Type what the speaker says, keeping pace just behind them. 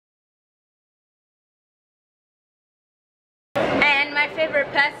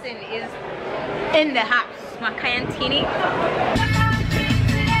favorite person is in the house, my Kayantini.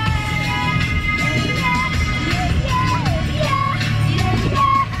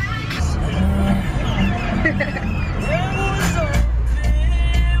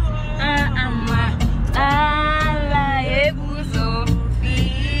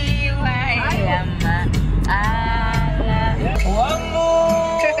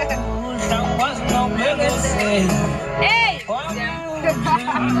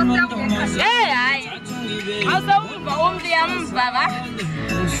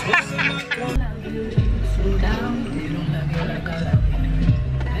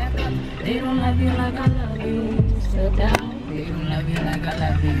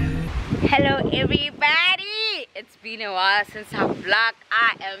 Hello everybody, it's been a while since I vlogged.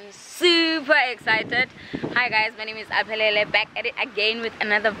 I am super excited. Hi guys, my name is Aphelele, back at it again with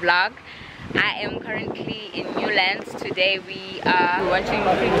another vlog. I am currently in NewLands. Today we are watching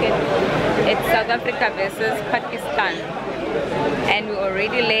cricket. It's South Africa versus Pakistan and we're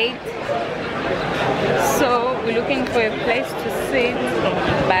already late, so we're looking for a place to sit,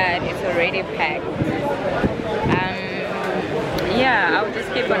 but it's already packed. Yeah, I'll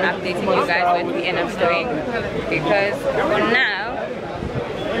just keep on updating you guys what we end up doing, because for now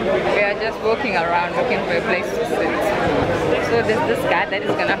we are just walking around looking for a place to sit. So there's this guy that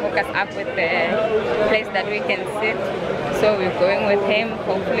is gonna hook us up with the place that we can sit, so we're going with him.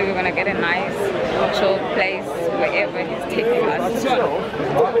 Hopefully we're gonna get a nice chill place wherever he's taking us.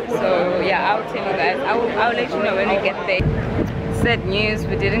 So yeah, I'll tell you guys, I'll let you know when we get there. Sad news,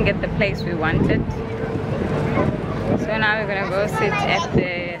 we didn't get the place we wanted. So now we're gonna go sit at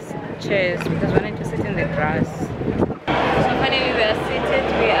the chairs because we wanted to sit in the grass. So finally we are seated.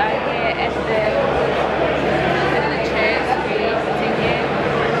 We are here at the chairs. We're sitting here.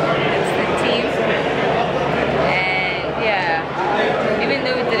 It's the team. And yeah, even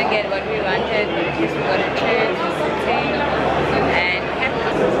though we didn't get what we wanted, at least we got a chair to sitting and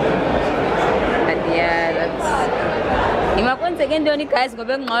happy. But yeah, that's. Once again, the only guys go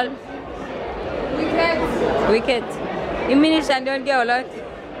back all. Wicked. You mean it and don't get a lot?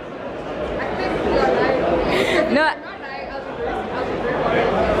 No.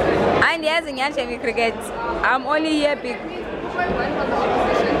 And yes, in Yanshemi cricket, I'm only here big.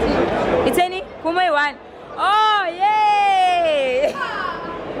 It's any? Kumai one. Oh, yay!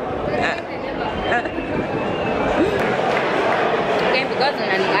 Okay, because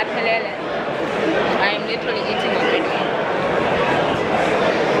I am literally eating already.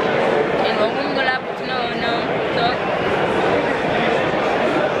 No, so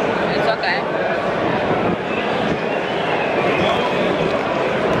it's okay.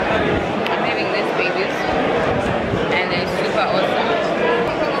 I'm having these babies and they're super awesome.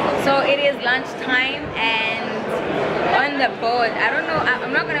 So it is lunchtime and on the board, I don't know,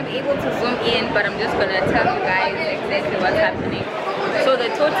 I'm not gonna be able to zoom in, but I'm just gonna tell you guys exactly what's happening. So the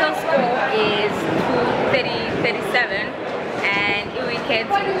total score is 237 and wickets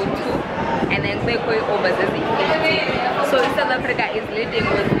go 2 and then Kwekwe overs is 18. So South Africa is leading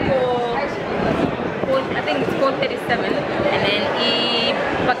with 4, I think it's 437, and then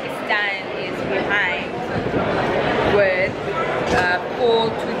Pakistan is behind with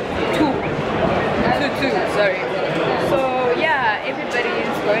 4-2, sorry. So yeah, everybody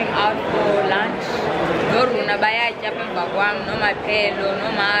is going out for lunch. No my pelo, no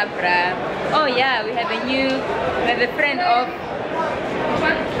mabra. Oh yeah, we have a friend of.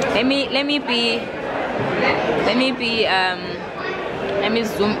 Let me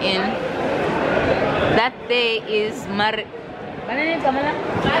zoom in. That there is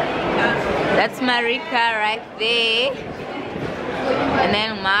that's Marika right there, and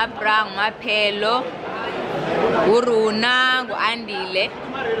then Mabra, Mapelo, Uruna, Andile,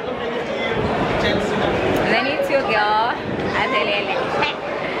 and then it's your girl Adelele.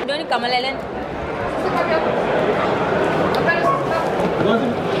 Don't come alone.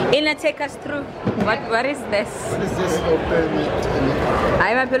 Ina, take us through. What is this? What is this open meat?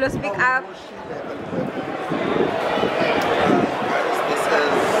 I'm a pillow, speak up. This is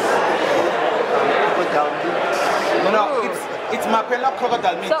crocodile meat. No, it's mapela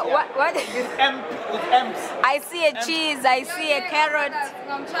crocodile meat. So what? It's M's. I see a cheese, I see a carrot.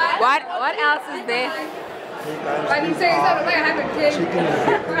 What else is there? Chicken is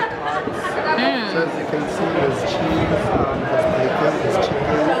different types. So as you can see, there's cheese, there's bacon, there's chicken.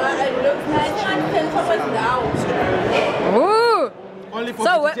 Ooh!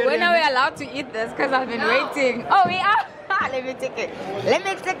 So when are we vegetarian. allowed to eat this? Because I've been waiting. Oh, we are? Let me take it. Let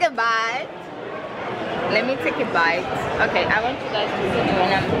me take a bite. Let me take a bite. Okay, I want you guys to see me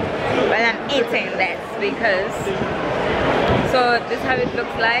when I'm eating this, because So this is how it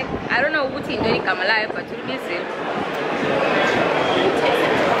looks like. I don't know what in doing come alive, but you'll be see.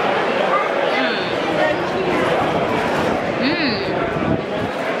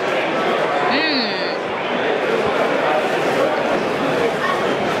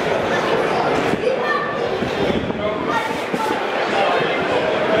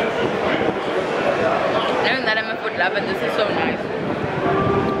 Knowing that I'm a food lover, this is so nice.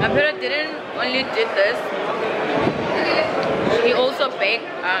 My parents didn't only did this. He also baked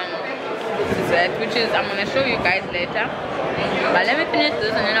dessert, which is I'm gonna show you guys later. But let me finish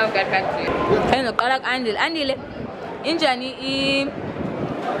this and then I'll get back to you. And look, I like Andile. Injani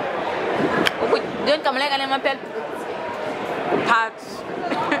don't come like an apple parts.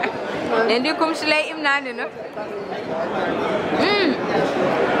 Then you come slay him now, you know.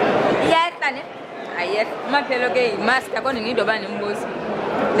 Yes, yes, my fellow gay mask. I'm going to need a ban in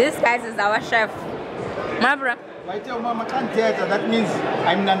this guy is our chef. My brother. I tell Mama can't theater, that means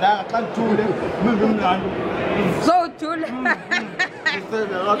I'm Nanda, I can't do it. So too.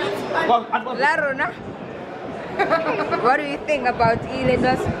 Larona. What do you think about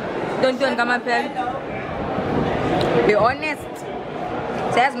Elendos? Don't come up here. Be honest.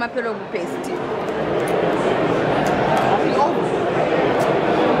 Says my pillow paste.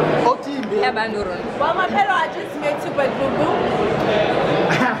 Yeah, Banduron. Well, my pillow I just made super boo.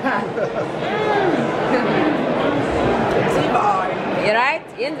 You're right?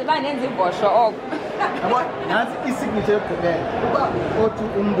 In the van, in the bush, oh. That's his signature today. Go to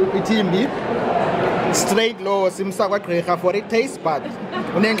Itimbi. Straight low, Simsawa Kreha for it tastes bad.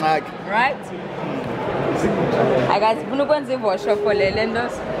 Right? I got Bunubanzi wash up for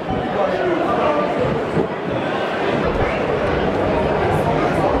Lelendos.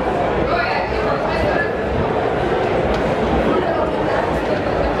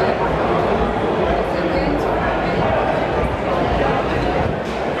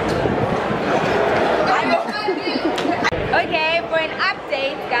 Okay, for an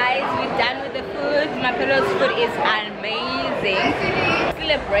update, guys, we're done with the food. My pillow's food is amazing.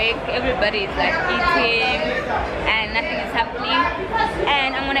 Still a break, everybody is like eating and nothing is happening.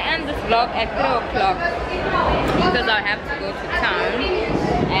 And I'm gonna end this vlog at 3 o'clock because I have to go to town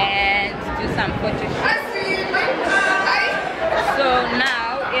and do some photo shoots. So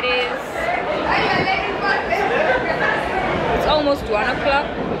now it's almost 1 o'clock.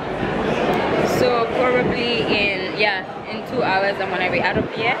 So probably in 2 hours I'm gonna be out of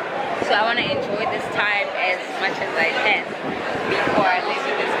here. So I wanna enjoy this time as much as I can before I live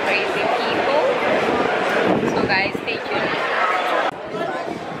with these crazy people. So guys, stay tuned.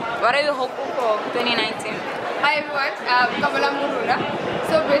 What are you hoping for 2019? Hi everyone, Kamala Muruna.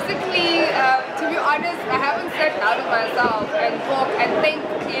 So basically, to be honest, I haven't sat down with myself and talk and think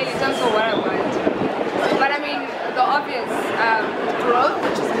clearly in terms of what I want. But I mean, the obvious growth,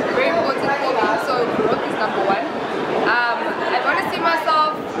 which is very important for me. So growth is number one. I want to see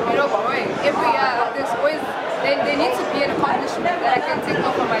myself, growing every year. There's always there needs to be an accomplishment that I can take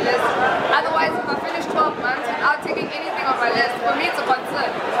off on my list. Otherwise, if I finish 12 months without taking anything off my list, for me it's a concern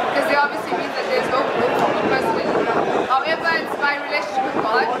because it obviously means that there's no growth for me personally. However, it's my relationship with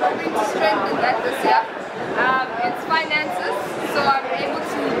God. I'm hoping to strengthen that this year. It's finances, so I'm able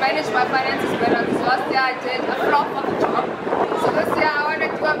to manage my finances better. Because last year I did a flop of a job, so this year I want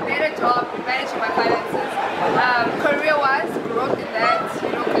to do a better job managing my finances. Career-wise, growth in that,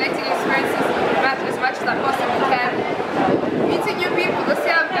 collecting experiences as much as I possibly can. Meeting new people. This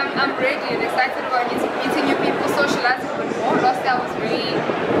year I'm ready and excited about meeting new people, socializing a bit more. Last year I was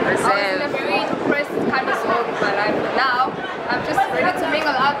in a very depressed kind of zone in my life, but now I'm just ready to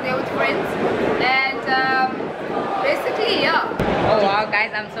mingle out there with friends and basically, yeah. Oh wow, guys,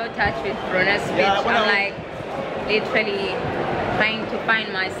 I'm so touched with Bruno's speech. I'm like literally trying to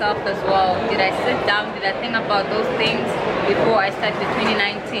find myself as well. Did I sit down? Did I think about those things before I started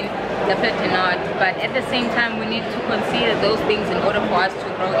 2019? Definitely not. But at the same time, we need to consider those things in order for us to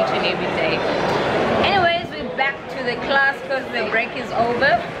grow each and every day. Anyways, we're back to the class because the break is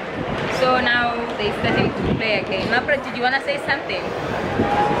over. So now they're starting to play again. Mapra, did you want to say something?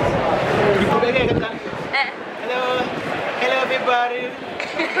 Hello, hello everybody.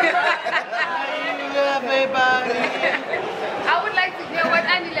 Hello everybody. I would like to hear what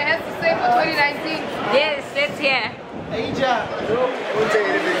Angela has to say for 2019. Yes, let's hear. Asia. I won't say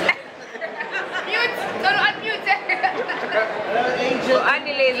anything. Mute! Don't unmute! Hello Asia. So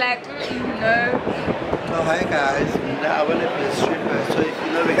Angela is like, no. Oh hi guys. I want to be a stripper, so if you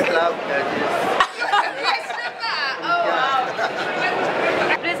know the club, that is. Oh wow.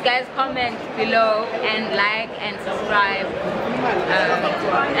 Please guys, comment below and like and subscribe.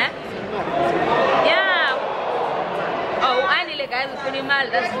 Yeah. Oh, and guys,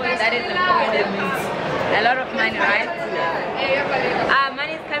 that's all that is important. A lot of money, right?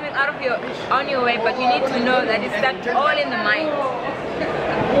 Money is coming out of on your way, but you need to know that it's stuck all in the mind.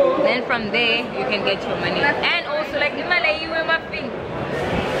 Then from there you can get your money. And also like you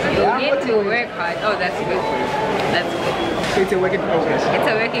need to work hard. Oh, that's good. That's good. It's a work in progress. It's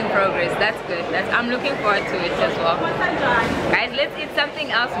a work in progress. That's good. I'm looking forward to it as well. Guys, let's eat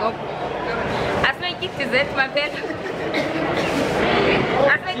something else. More. As my kick is it, my pet.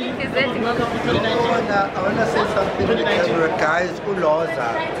 As my kick is it. I wanna say something to the camera, guys. Uloza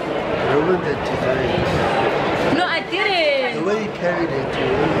ruined the dessert. No, I didn't. The way you carried it,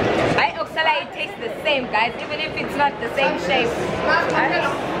 It tastes the same, guys, even if it's not the same shape.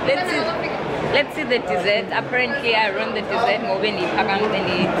 Let's see the dessert. Apparently I ruined the dessert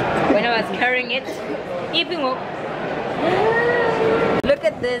when I was carrying it. Look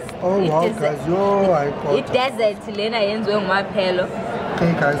at this. Oh wow, guys, it doesn't. Lena yenziwe ngumaphelo.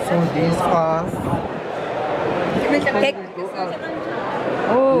 Okay guys, so these are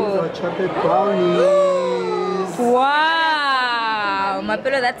Oh, chocolate brownies. Wow,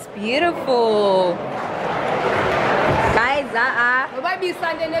 Mapelo, that's beautiful. Guys,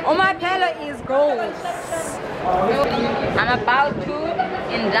 Mapelo is gold. I'm about to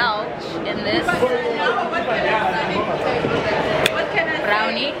indulge in this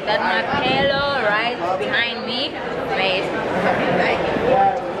brownie that Mapelo right behind me made.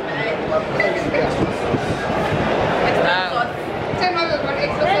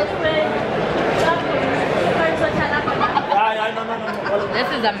 This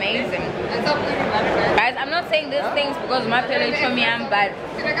is amazing. Guys, I'm not saying these things because my parents show me I'm bad.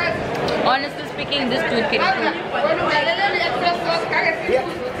 Honestly speaking, this dude can cook.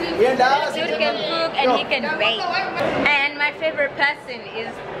 This dude can cook and he can bake. And my favorite person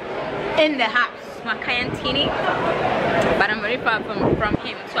is in the house, my Kayantini. But I'm very far from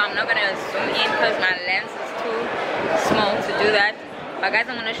him, so I'm not gonna zoom in because my lens is too small to do that. But guys,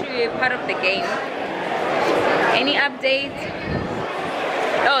 I'm gonna show you part of the game. Any updates?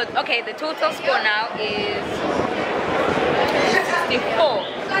 Oh, okay, the total score now is 64.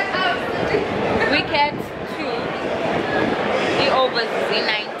 Wickets 2, the overs is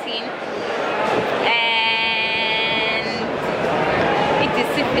 19, and it is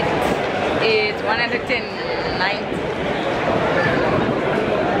it's 190.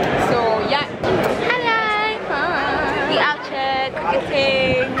 So yeah. Hello. The outcheck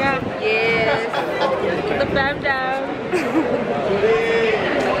cricketing. Yes. The fam down.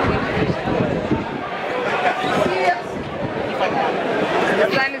 The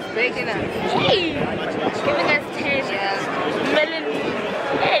sun is breaking up. Hey! Giving us tension. Melon.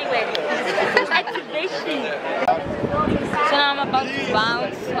 Anyway. Activation. So now I'm about to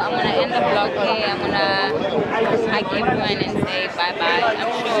bounce. So I'm gonna end the vlog here. I'm gonna hug everyone and say bye bye.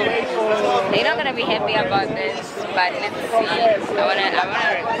 I'm sure they're not gonna be happy about this, but let's see.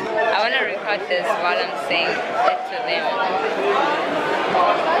 I wanna record this while I'm saying it to them.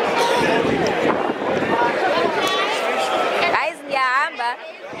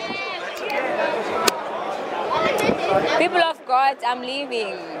 People of God, I'm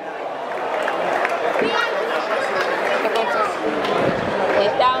leaving.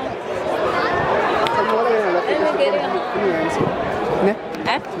 Get down.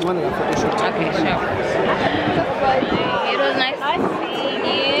 Okay, sure. It was nice seeing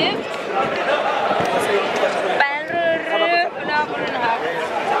you.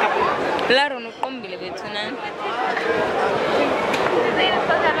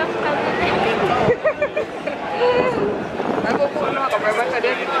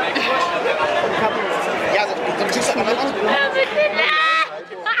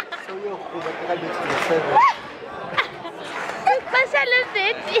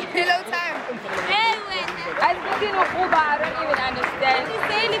 Hello time. I was looking at Uber, I don't even understand.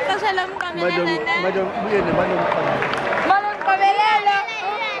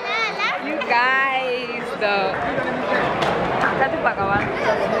 You guys, though.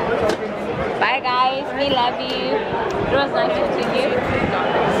 Bye guys, we love you. It was nice to meet you.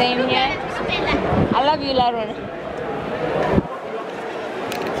 Same here. I love you, Larun.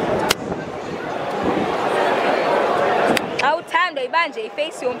 How time they banje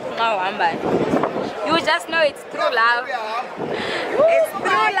face you you just know it's true love. It's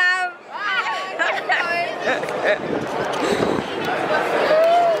true love.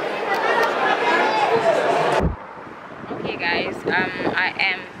 Okay guys, I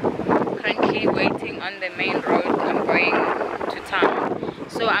am currently waiting on the main road. I'm going to town.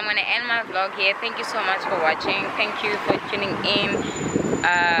 So I'm gonna end my vlog here. Thank you so much for watching. Thank you for tuning in.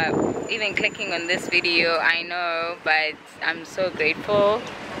 even clicking on this video, I know, but I'm so grateful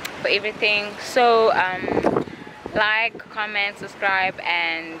for everything. So like, comment, subscribe,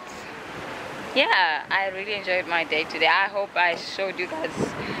 and yeah, I really enjoyed my day today. I hope I showed you guys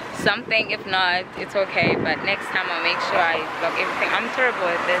something. If not, it's okay, but next time I'll make sure I vlog everything. I'm terrible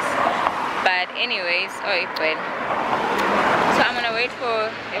at this, but anyways, so I'm gonna wait for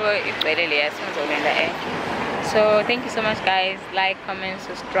so thank you so much, guys. Like, comment,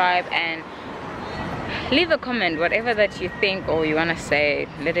 subscribe, and leave a comment, whatever that you think or you want to say.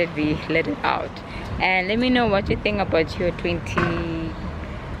 Let it be, let it out, and let me know what you think about your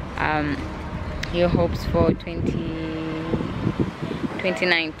your hopes for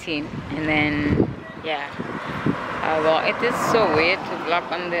 2019. And then yeah, well, it is so weird to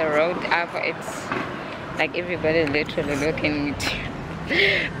vlog on the road. It's like everybody literally looking at you.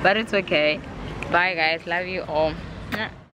 But it's okay. Bye guys, love you all.